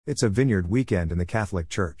It's a vineyard weekend in the Catholic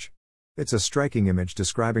Church. It's a striking image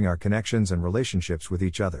describing our connections and relationships with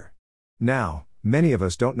each other. Now, many of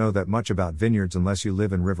us don't know that much about vineyards unless you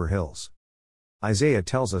live in River Hills. Isaiah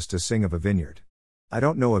tells us to sing of a vineyard. I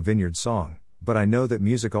don't know a vineyard song, but I know that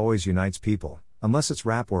music always unites people, unless it's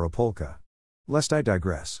rap or a polka. Lest I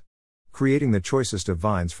digress. Creating the choicest of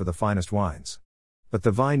vines for the finest wines. But the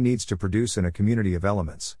vine needs to produce in a community of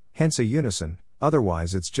elements, hence a unison,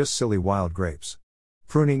 otherwise it's just silly wild grapes.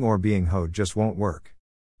 Pruning or being hoed just won't work.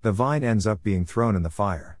 The vine ends up being thrown in the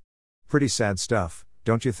fire. Pretty sad stuff,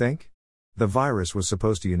 don't you think? The virus was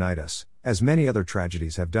supposed to unite us, as many other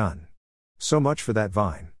tragedies have done. So much for that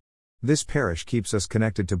vine. This parish keeps us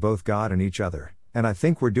connected to both God and each other, and I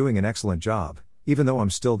think we're doing an excellent job, even though I'm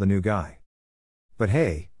still the new guy. But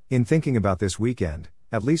hey, in thinking about this weekend,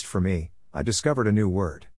 at least for me, I discovered a new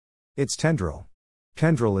word. It's tendril.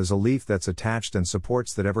 Tendril is a leaf that's attached and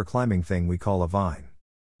supports that ever-climbing thing we call a vine.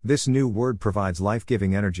 This new word provides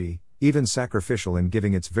life-giving energy, even sacrificial in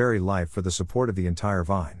giving its very life for the support of the entire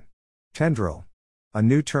vine. Tendril. A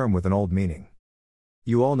new term with an old meaning.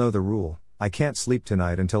 You all know the rule, I can't sleep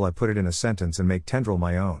tonight until I put it in a sentence and make tendril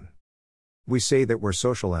my own. We say that we're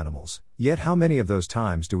social animals, yet how many of those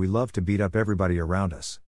times do we love to beat up everybody around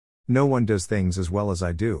us? No one does things as well as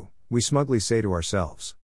I do, we smugly say to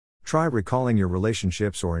ourselves. Try recalling your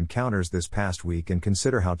relationships or encounters this past week and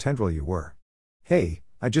consider how tendril you were. Hey,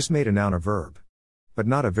 I just made a noun a verb. But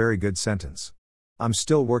not a very good sentence. I'm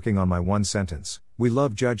still working on my one sentence. We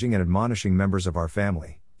love judging and admonishing members of our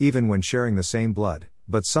family, even when sharing the same blood,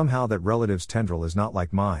 but somehow that relative's tendril is not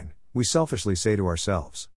like mine, we selfishly say to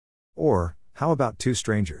ourselves. Or, how about two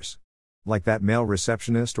strangers? Like that male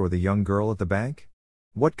receptionist or the young girl at the bank?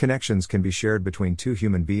 What connections can be shared between two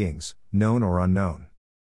human beings, known or unknown?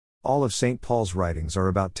 All of St. Paul's writings are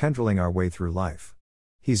about tendriling our way through life.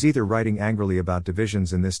 He's either writing angrily about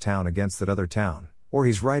divisions in this town against that other town, or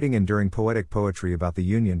he's writing enduring poetic poetry about the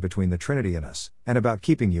union between the Trinity in us, and about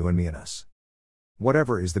keeping you and me in us.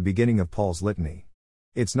 Whatever is the beginning of Paul's litany.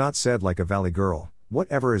 It's not said like a valley girl,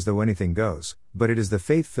 whatever as though anything goes, but it is the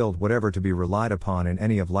faith-filled whatever to be relied upon in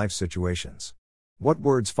any of life's situations. What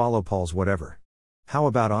words follow Paul's whatever? How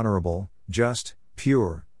about honorable, just,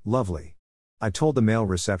 pure, lovely? I told the male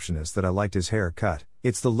receptionist that I liked his hair cut,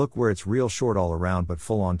 it's the look where it's real short all around but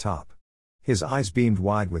full on top. His eyes beamed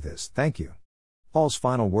wide with his, thank you. Paul's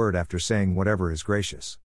final word after saying whatever is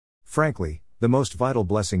gracious. Frankly, the most vital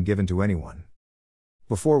blessing given to anyone.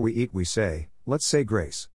 Before we eat we say, let's say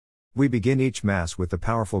grace. We begin each Mass with the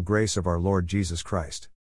powerful grace of our Lord Jesus Christ.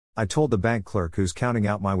 I told the bank clerk who's counting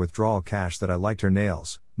out my withdrawal cash that I liked her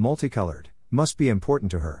nails, multicolored, must be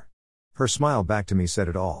important to her. Her smile back to me said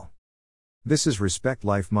it all. This is Respect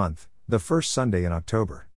Life Month, the first Sunday in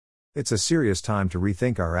October. It's a serious time to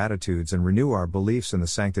rethink our attitudes and renew our beliefs in the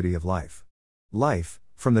sanctity of life. Life,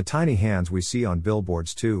 from the tiny hands we see on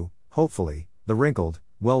billboards to, hopefully, the wrinkled,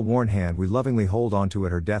 well-worn hand we lovingly hold onto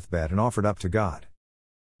at her deathbed and offered up to God.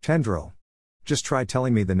 Tendril. Just try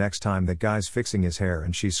telling me the next time that guy's fixing his hair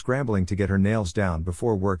and she's scrambling to get her nails down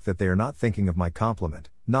before work that they are not thinking of my compliment,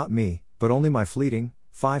 not me, but only my fleeting,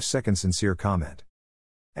 5-second sincere comment.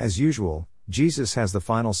 As usual, Jesus has the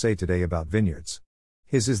final say today about vineyards.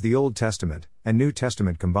 His is the Old Testament and New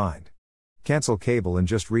Testament combined. Cancel cable and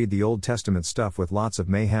just read the Old Testament stuff with lots of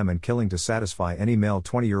mayhem and killing to satisfy any male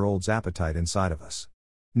 20-year-old's appetite inside of us.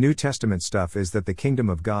 New Testament stuff is that the kingdom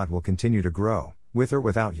of God will continue to grow, with or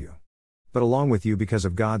without you. But along with you because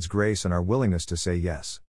of God's grace and our willingness to say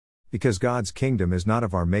yes. Because God's kingdom is not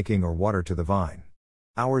of our making or water to the vine.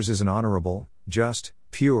 Ours is an honorable, just,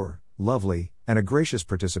 pure, lovely, and a gracious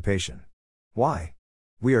participation. Why?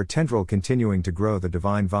 We are tendril continuing to grow the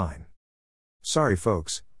divine vine. Sorry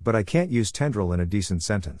folks, but I can't use tendril in a decent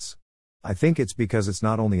sentence. I think it's because it's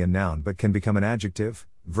not only a noun but can become an adjective,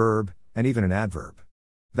 verb, and even an adverb.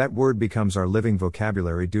 That word becomes our living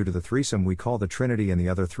vocabulary due to the threesome we call the Trinity and the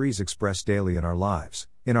other threes expressed daily in our lives,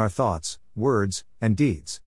 in our thoughts, words, and deeds.